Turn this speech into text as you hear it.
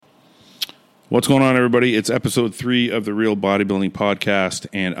What's going on, everybody? It's episode 3 of the Real Bodybuilding Podcast,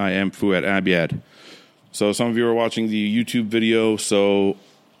 and I am Fouad Abiad. So some of you are watching the YouTube video, so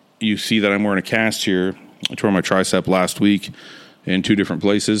you see that I'm wearing a cast here. I tore my tricep last week in 2 different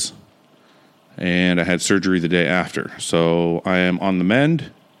places, and I had surgery the day after. So I am on the mend.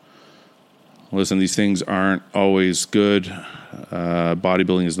 Listen, these things aren't always good.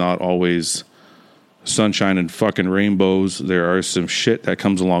 Bodybuilding is not always sunshine and fucking rainbows. There are some shit that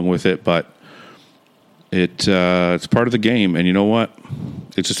comes along with it, but it's part of the game, and you know what?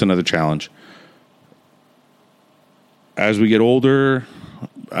 It's just another challenge. As we get older,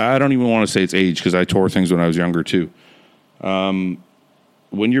 I don't even want to say it's age, because I tore things when I was younger too. When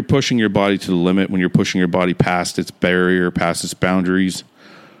you're pushing your body to the limit, when you're pushing your body past its barrier, past its boundaries,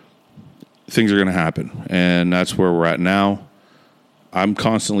 things are going to happen, and that's where we're at now. I'm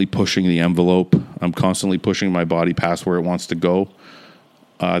constantly pushing the envelope. I'm constantly pushing my body past where it wants to go.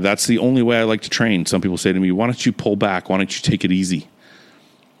 That's the only way I like to train. Some people say to me, why don't you pull back? Why don't you take it easy?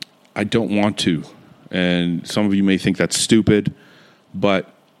 I don't want to. And some of you may think that's stupid,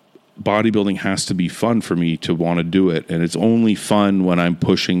 but bodybuilding has to be fun for me to want to do it. And it's only fun when I'm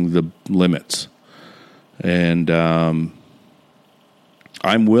pushing the limits. And I'm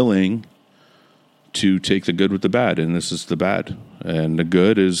willing to take the good with the bad. And this is the bad. And the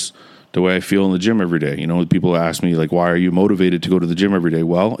good is the way I feel in the gym every day. You know, people ask me, like, why are you motivated to go to the gym every day?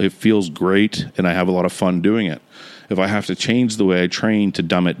 Well, it feels great, and I have a lot of fun doing it. If I have to change the way I train to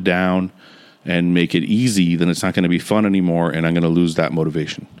dumb it down and make it easy, then it's not going to be fun anymore, and I'm going to lose that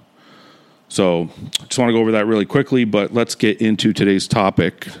motivation. So I just want to go over that really quickly, but let's get into today's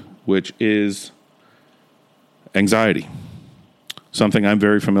topic, which is anxiety. Something I'm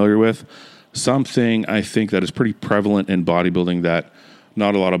very familiar with. Something I think that is pretty prevalent in bodybuilding that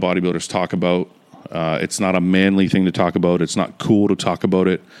not a lot of bodybuilders talk about. It's not a manly thing to talk about. It's not cool to talk about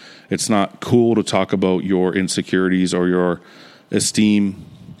it. It's not cool to talk about your insecurities or your esteem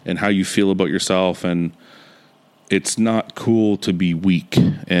and how you feel about yourself. And it's not cool to be weak.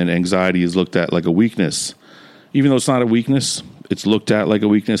 And anxiety is looked at like a weakness. Even though it's not a weakness, it's looked at like a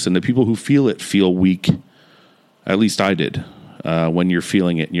weakness. And the people who feel it feel weak. At least I did. When you're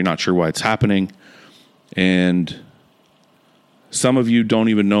feeling it, you're not sure why it's happening. And some of you don't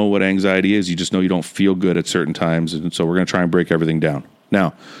even know what anxiety is. You just know you don't feel good at certain times. And so we're going to try and break everything down.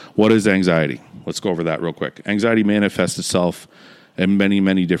 Now, what is anxiety? Let's go over that real quick. Anxiety manifests itself in many,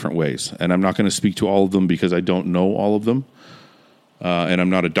 many different ways. And I'm not going to speak to all of them because I don't know all of them. And I'm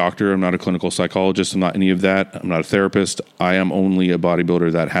not a doctor. I'm not a clinical psychologist. I'm not any of that. I'm not a therapist. I am only a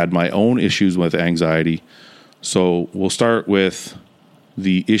bodybuilder that had my own issues with anxiety. So we'll start with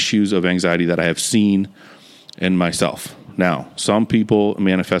the issues of anxiety that I have seen in myself. Now, some people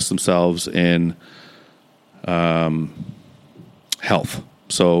manifest themselves in health.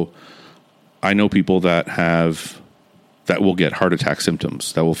 So I know people that will get heart attack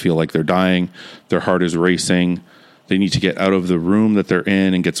symptoms, that will feel like they're dying, their heart is racing, they need to get out of the room that they're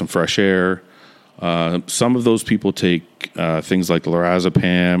in and get some fresh air. Some of those people take things like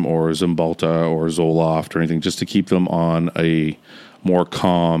lorazepam or Zymbalta or Zoloft or anything just to keep them on a more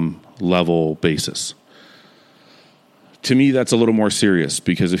calm, level basis. To me, that's a little more serious,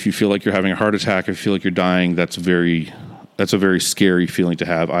 because if you feel like you're having a heart attack, if you feel like you're dying, that's a very scary feeling to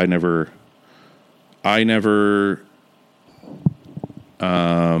have. I never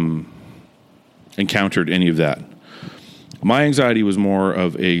encountered any of that. My anxiety was more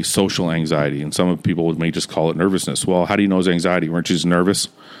of a social anxiety, and some people may just call it nervousness. Well, how do you know it's anxiety? Weren't you just nervous?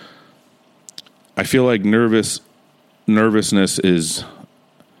 I feel like nervousness is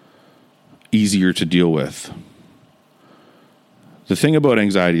easier to deal with. The thing about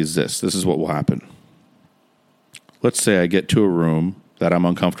anxiety is this. This is what will happen. Let's say I get to a room that I'm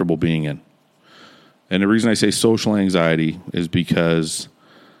uncomfortable being in. And the reason I say social anxiety is because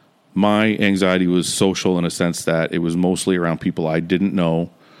my anxiety was social in a sense that it was mostly around people I didn't know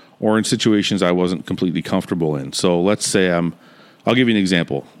or in situations I wasn't completely comfortable in. So let's say I'll give you an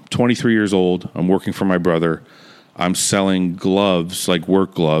example. 23 years old, I'm working for my brother. I'm selling gloves, like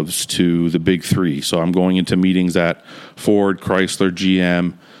work gloves, to the big 3. So I'm going into meetings at Ford, Chrysler,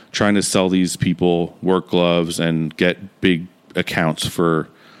 GM, trying to sell these people work gloves and get big accounts for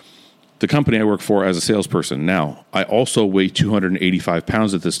the company I work for as a salesperson. Now, I also weigh 285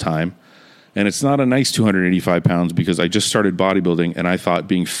 pounds at this time, and it's not a nice 285 pounds because I just started bodybuilding, and I thought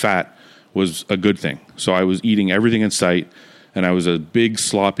being fat was a good thing. So I was eating everything in sight, and I was a big,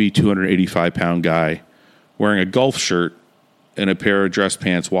 sloppy 285-pound guy wearing a golf shirt and a pair of dress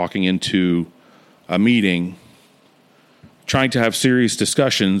pants walking into a meeting trying to have serious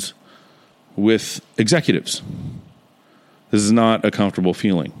discussions with executives. This is not a comfortable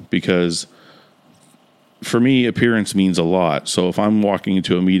feeling because for me, appearance means a lot. So if I'm walking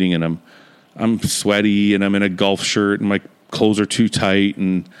into a meeting and I'm sweaty and I'm in a golf shirt and my clothes are too tight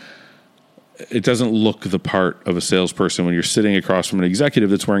and it doesn't look the part of a salesperson when you're sitting across from an executive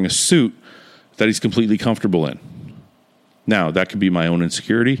that's wearing a suit that he's completely comfortable in. Now, that could be my own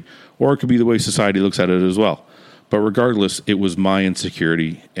insecurity, or it could be the way society looks at it as well. But regardless, it was my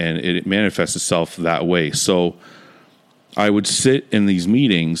insecurity, and it manifests itself that way. So I would sit in these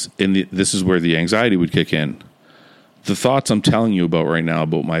meetings, and this is where the anxiety would kick in. The thoughts I'm telling you about right now,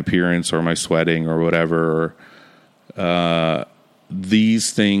 about my appearance or my sweating or whatever,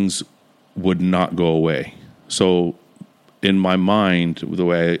 these things would not go away. So in my mind, the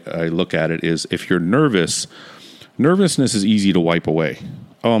way I look at it is, if you're nervous, nervousness is easy to wipe away.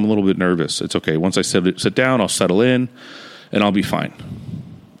 Oh, I'm a little bit nervous. It's okay. Once I sit down, I'll settle in and I'll be fine.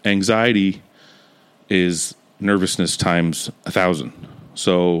 Anxiety is nervousness times 1,000.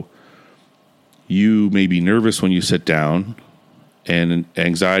 So you may be nervous when you sit down, and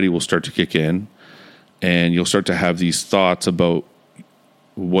anxiety will start to kick in, and you'll start to have these thoughts about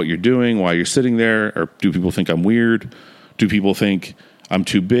what you're doing, why you're sitting there, or do people think I'm weird? Do people think I'm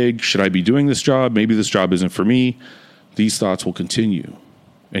too big? Should I be doing this job? Maybe this job isn't for me. These thoughts will continue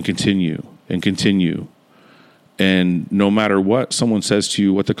and continue and continue. And no matter what someone says to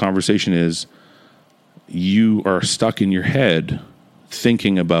you, what the conversation is, you are stuck in your head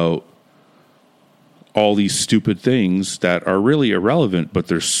thinking about all these stupid things that are really irrelevant, but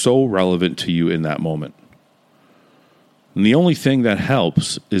they're so relevant to you in that moment. And the only thing that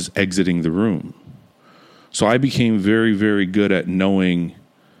helps is exiting the room. So I became very, very good at knowing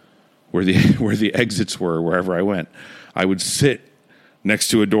where the exits were wherever I went. I would sit next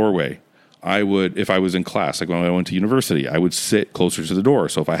to a doorway. I would, if I was in class, like when I went to university, I would sit closer to the door.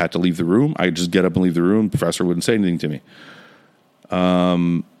 So if I had to leave the room, I'd just get up and leave the room. The professor wouldn't say anything to me.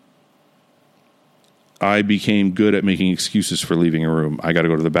 I became good at making excuses for leaving a room. I got to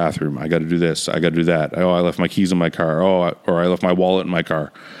go to the bathroom. I got to do this. I got to do that. Oh, I left my keys in my car. Or I left my wallet in my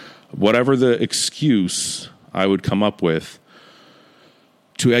car. Whatever the excuse I would come up with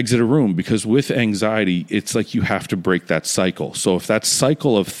to exit a room, because with anxiety, it's like you have to break that cycle. So if that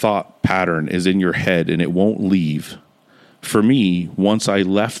cycle of thought pattern is in your head and it won't leave, for me, once I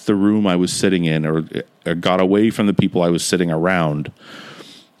left the room I was sitting in, or got away from the people I was sitting around,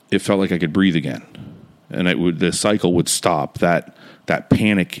 it felt like I could breathe again. And the cycle would stop. That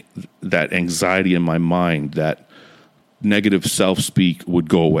panic, that anxiety in my mind, that negative self-speak would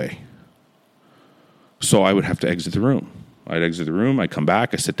go away. So I would have to exit the room. I'd exit the room, I'd come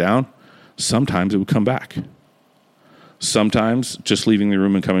back, I sit down. Sometimes it would come back. Sometimes just leaving the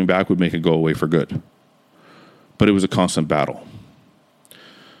room and coming back would make it go away for good. But it was a constant battle.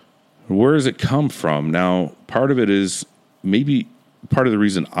 Where does it come from? Now, part of it is, maybe part of the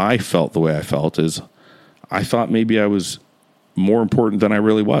reason I felt the way I felt is I thought maybe I was more important than I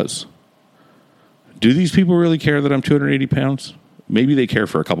really was. Do these people really care that I'm 280 pounds? Maybe they care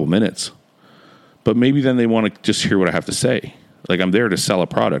for a couple minutes. But maybe then they want to just hear what I have to say. Like, I'm there to sell a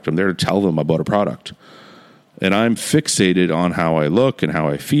product. I'm there to tell them about a product. And I'm fixated on how I look and how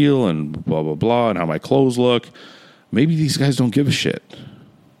I feel and blah, blah, blah, and how my clothes look. Maybe these guys don't give a shit.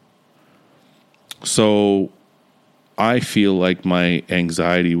 So I feel like my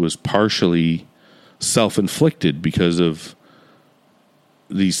anxiety was partially self-inflicted because of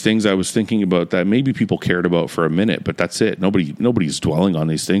these things I was thinking about that maybe people cared about for a minute, but that's it. Nobody's dwelling on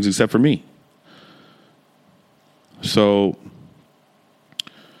these things except for me. So,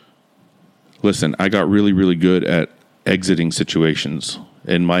 listen, I got really, really good at exiting situations.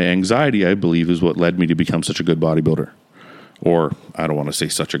 And my anxiety, I believe, is what led me to become such a good bodybuilder. Or, I don't want to say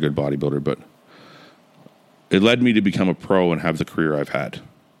such a good bodybuilder, but it led me to become a pro and have the career I've had.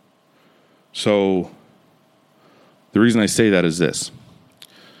 So, the reason I say that is this.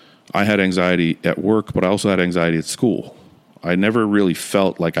 I had anxiety at work, but I also had anxiety at school. I never really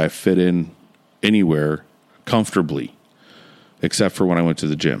felt like I fit in anywhere comfortably, except for when I went to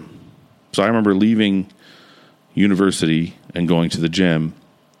the gym. So I remember leaving university and going to the gym,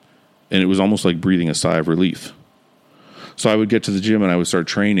 and it was almost like breathing a sigh of relief. So I would get to the gym and I would start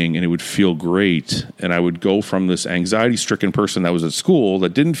training, and it would feel great. And I would go from this anxiety-stricken person that was at school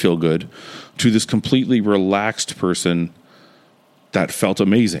that didn't feel good to this completely relaxed person that felt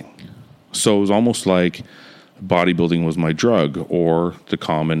amazing. So it was almost like bodybuilding was my drug, or the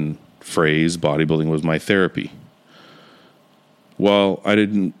common phrase, bodybuilding was my therapy. Well,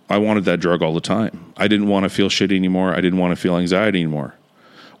 I wanted that drug all the time. I didn't want to feel shitty anymore. I didn't want to feel anxiety anymore,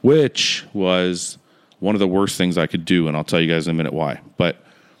 which was one of the worst things I could do. And I'll tell you guys in a minute why. But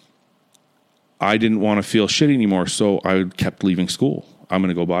I didn't want to feel shitty anymore. So I kept leaving school. I'm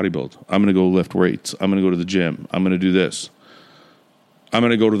going to go bodybuild. I'm going to go lift weights. I'm going to go to the gym. I'm going to do this. I'm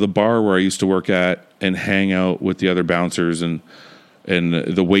going to go to the bar where I used to work at and hang out with the other bouncers and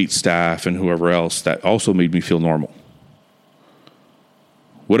the wait staff and whoever else that also made me feel normal.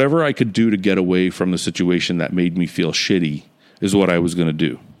 Whatever I could do to get away from the situation that made me feel shitty is what I was going to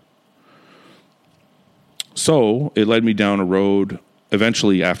do. So it led me down a road.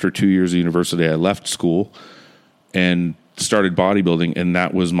 Eventually, after 2 years of university, I left school and started bodybuilding, and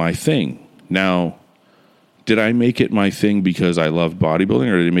that was my thing. Now, did I make it my thing because I loved bodybuilding,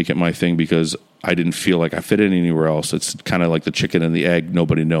 or did I make it my thing because I didn't feel like I fit in anywhere else? It's kind of like the chicken and the egg.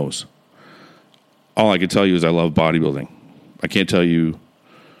 Nobody knows. All I can tell you is I love bodybuilding. I can't tell you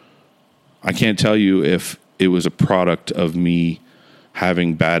if it was a product of me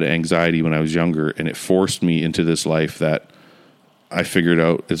having bad anxiety when I was younger and it forced me into this life that I figured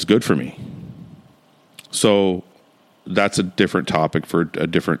out is good for me. So that's a different topic for a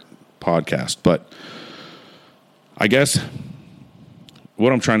different podcast. But I guess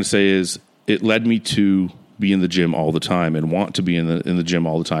what I'm trying to say is it led me to be in the gym all the time and want to be in the gym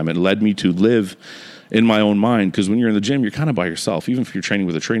all the time. It led me to live in my own mind, because when you're in the gym, you're kind of by yourself. Even if you're training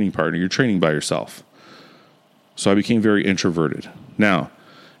with a training partner, you're training by yourself. So I became very introverted. Now,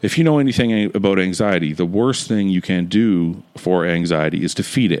 if you know anything about anxiety, the worst thing you can do for anxiety is to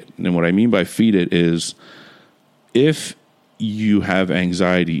feed it. And what I mean by feed it is if you have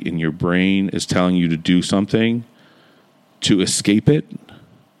anxiety and your brain is telling you to do something to escape it,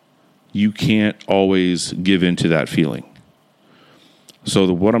 you can't always give in to that feeling.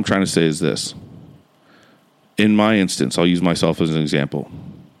 So what I'm trying to say is this. In my instance, I'll use myself as an example.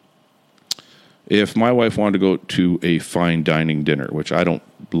 If my wife wanted to go to a fine dining dinner, which I don't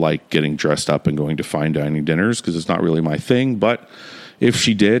like getting dressed up and going to fine dining dinners because it's not really my thing, but if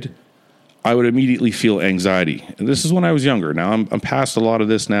she did, I would immediately feel anxiety. And this is when I was younger. Now I'm past a lot of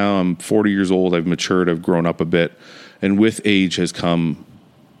this now. I'm 40 years old. I've matured. I've grown up a bit. And with age has come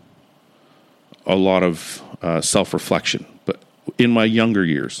a lot of self-reflection. But in my younger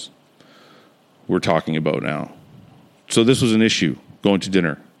years, we're talking about now. So this was an issue. Going to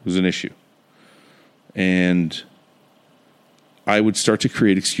dinner was an issue. And I would start to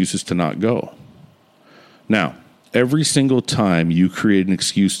create excuses to not go. Now, every single time you create an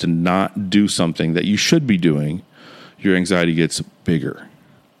excuse to not do something that you should be doing, your anxiety gets bigger.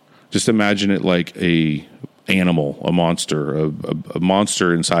 Just imagine it like a animal, a monster, a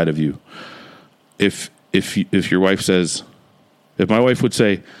monster inside of you. If your wife says, if my wife would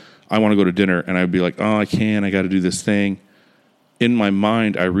say, I want to go to dinner, and I'd be like, oh, I got to do this thing. In my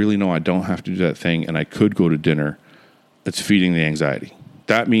mind, I really know I don't have to do that thing, and I could go to dinner. It's feeding the anxiety.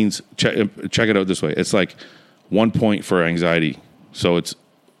 That means, check it out this way. It's like 1 point for anxiety. So it's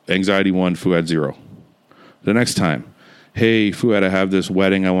anxiety 1, Fouad 0. The next time, hey, Fouad, I have this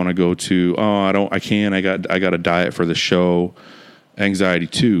wedding I want to go to. Oh, I got a diet for the show. Anxiety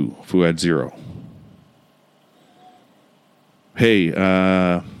 2, Fouad 0. Hey,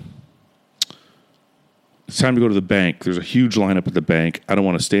 it's time to go to the bank. There's a huge lineup at the bank. I don't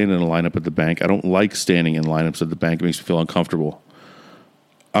want to stand in a lineup at the bank. I don't like standing in lineups at the bank. It makes me feel uncomfortable.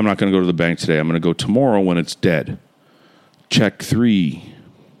 I'm not going to go to the bank today. I'm going to go tomorrow when it's dead. Check 3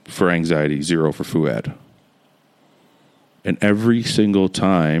 for anxiety, 0 for Fouad. And every single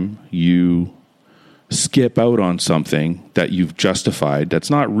time you skip out on something that you've justified, that's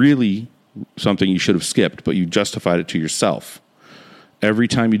not really something you should have skipped, but you justified it to yourself. Every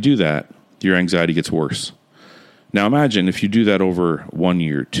time you do that, your anxiety gets worse. Now imagine if you do that over 1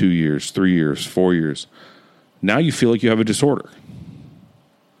 year, 2 years, 3 years, 4 years. Now you feel like you have a disorder.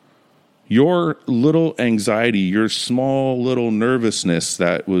 Your little anxiety, your small little nervousness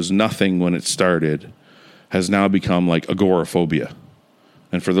that was nothing when it started has now become like agoraphobia.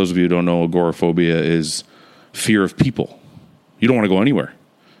 And for those of you who don't know, agoraphobia is fear of people. You don't want to go anywhere.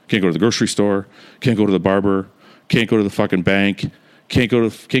 Can't go to the grocery store, can't go to the barber, can't go to the fucking bank, can't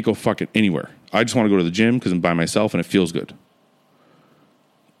go fucking anywhere. I just want to go to the gym because I'm by myself and it feels good.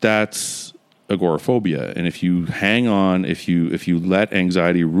 That's agoraphobia. And if you hang on, if you let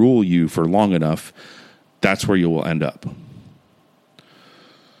anxiety rule you for long enough, that's where you will end up.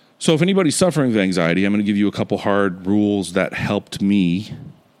 So if anybody's suffering with anxiety, I'm going to give you a couple hard rules that helped me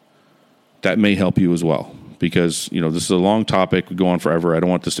that may help you as well. Because, this is a long topic, we go on forever. I don't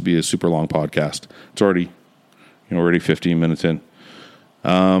want this to be a super long podcast. It's already 15 minutes in.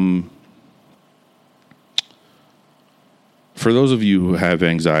 For those of you who have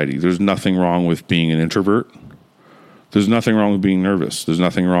anxiety, there's nothing wrong with being an introvert. There's nothing wrong with being nervous. There's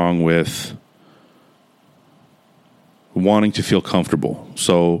nothing wrong with wanting to feel comfortable.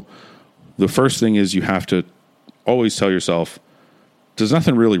 So the first thing is you have to always tell yourself, there's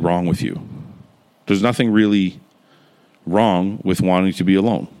nothing really wrong with you. There's nothing really wrong with wanting to be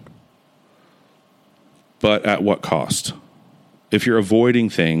alone. But at what cost? If you're avoiding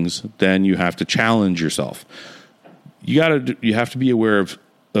things, then you have to challenge yourself. You have to be aware of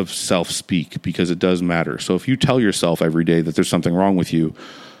self-speak, because it does matter. So if you tell yourself every day that there's something wrong with you,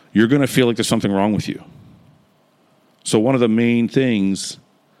 you're going to feel like there's something wrong with you. So one of the main things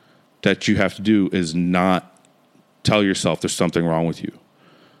that you have to do is not tell yourself there's something wrong with you.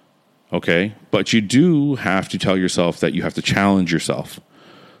 Okay? But you do have to tell yourself that you have to challenge yourself.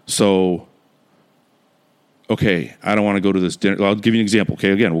 So, okay, I don't want to go to this dinner. I'll give you an example.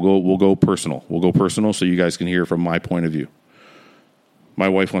 Okay, again, we'll go personal. We'll go personal so you guys can hear from my point of view. My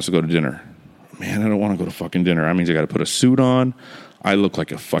wife wants to go to dinner. Man, I don't want to go to fucking dinner. That means I got to put a suit on. I look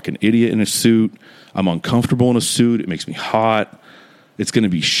like a fucking idiot in a suit. I'm uncomfortable in a suit. It makes me hot. It's going to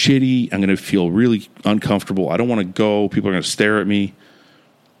be shitty. I'm going to feel really uncomfortable. I don't want to go. People are going to stare at me.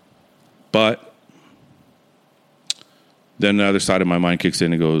 But then the other side of my mind kicks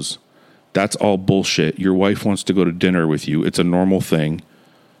in and goes, that's all bullshit. Your wife wants to go to dinner with you. It's a normal thing.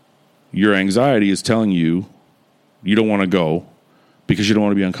 Your anxiety is telling you you don't want to go because you don't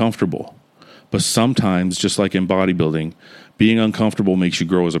want to be uncomfortable. But sometimes, just like in bodybuilding, being uncomfortable makes you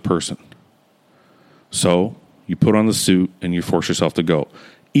grow as a person. So you put on the suit and you force yourself to go,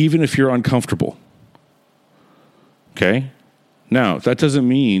 even if you're uncomfortable. Okay? Now, that doesn't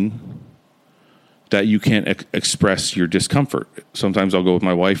mean that you can't express your discomfort. Sometimes I'll go with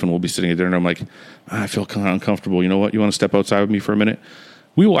my wife and we'll be sitting at dinner and I'm like, I feel kind of uncomfortable. You know what? You want to step outside with me for a minute?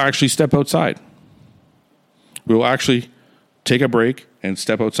 We will actually step outside. We will actually take a break and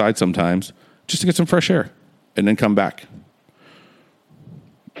step outside sometimes just to get some fresh air and then come back.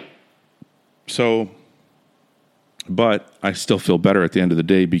 So, but I still feel better at the end of the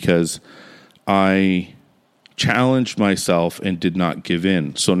day because I challenged myself and did not give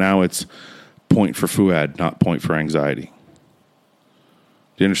in. So now it's point for Fouad, not point for anxiety.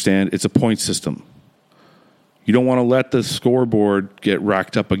 Do you understand? It's a point system. You don't want to let the scoreboard get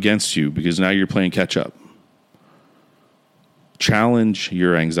racked up against you because now you're playing catch up. Challenge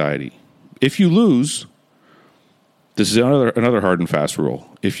your anxiety. If you lose, this is another hard and fast rule.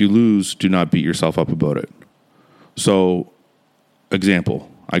 If you lose, do not beat yourself up about it. So,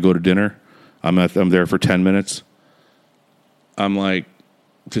 example, I go to dinner. I'm there for 10 minutes. I'm like,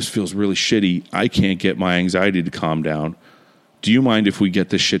 this feels really shitty. I can't get my anxiety to calm down. Do you mind if we get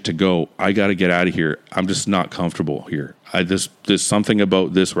this shit to go? I got to get out of here. I'm just not comfortable here. There's something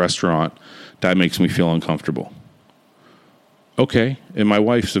about this restaurant that makes me feel uncomfortable. Okay. And my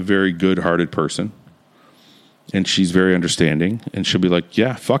wife's a very good-hearted person. And she's very understanding. And she'll be like,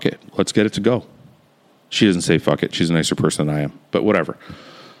 yeah, fuck it. Let's get it to go. She doesn't say fuck it. She's a nicer person than I am. But whatever.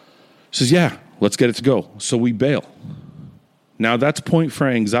 She says, yeah, let's get it to go. So we bail. Now, that's point for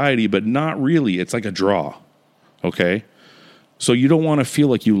anxiety, but not really. It's like a draw, okay? So you don't want to feel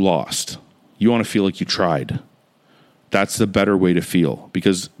like you lost. You want to feel like you tried. That's the better way to feel,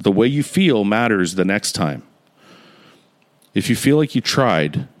 because the way you feel matters the next time. If you feel like you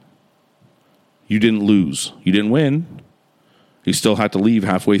tried, you didn't lose. You didn't win. You still had to leave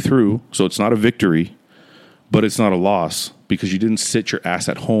halfway through, so it's not a victory, but it's not a loss, because you didn't sit your ass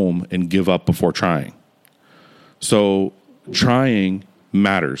at home and give up before trying. So trying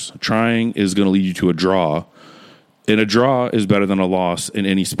matters. Trying is going to lead you to a draw, and a draw is better than a loss in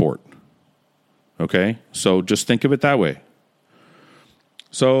any sport. Okay? So just think of it that way.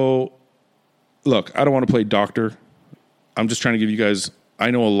 So, look, I don't want to play doctor. I'm just trying to give you guys,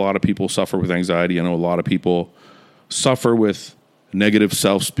 I know a lot of people suffer with anxiety. I know a lot of people suffer with negative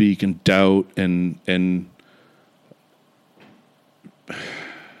self-speak and doubt and a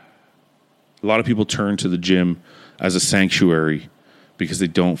lot of people turn to the gym as a sanctuary because they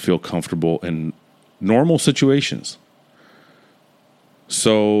don't feel comfortable in normal situations.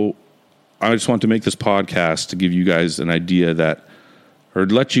 So I just want to make this podcast to give you guys an idea that, or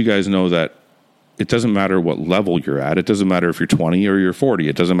let you guys know that it doesn't matter what level you're at. It doesn't matter if you're 20 or you're 40.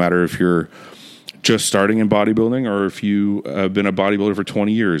 It doesn't matter if you're just starting in bodybuilding or if you have been a bodybuilder for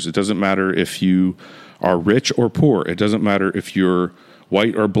 20 years. It doesn't matter if you are rich or poor. It doesn't matter if you're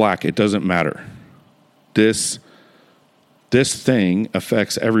white or black. It doesn't matter. This thing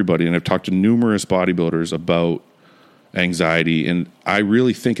affects everybody. And I've talked to numerous bodybuilders about anxiety. And I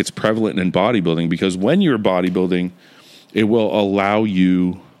really think it's prevalent in bodybuilding because when you're bodybuilding, it will allow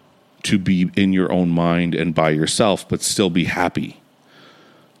you to be in your own mind and by yourself, but still be happy.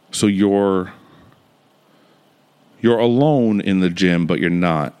 So you're alone in the gym, but you're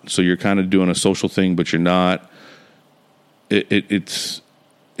not. So you're kind of doing a social thing, but you're not. It's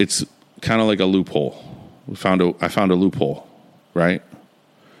kind of like a loophole. I found a loophole. right?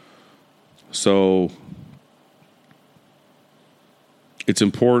 So it's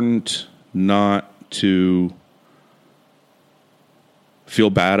important not to feel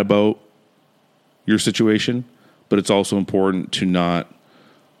bad about your situation, but it's also important to not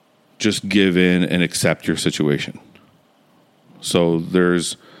just give in and accept your situation. So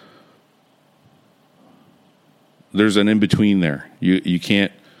there's an in-between there. You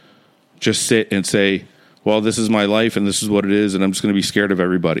can't just sit and say, well, this is my life and this is what it is, and I'm just going to be scared of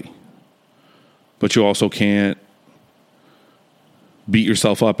everybody. But you also can't beat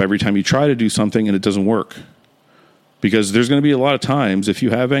yourself up every time you try to do something and it doesn't work. Because there's going to be a lot of times, if you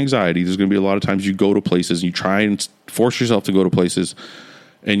have anxiety, there's going to be a lot of times you go to places and you try and force yourself to go to places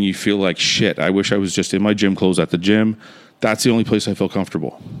and you feel like, shit, I wish I was just in my gym clothes at the gym. That's the only place I feel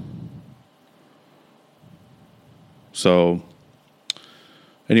comfortable. So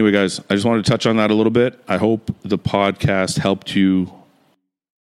anyway, guys, I just wanted to touch on that a little bit. I hope the podcast helped you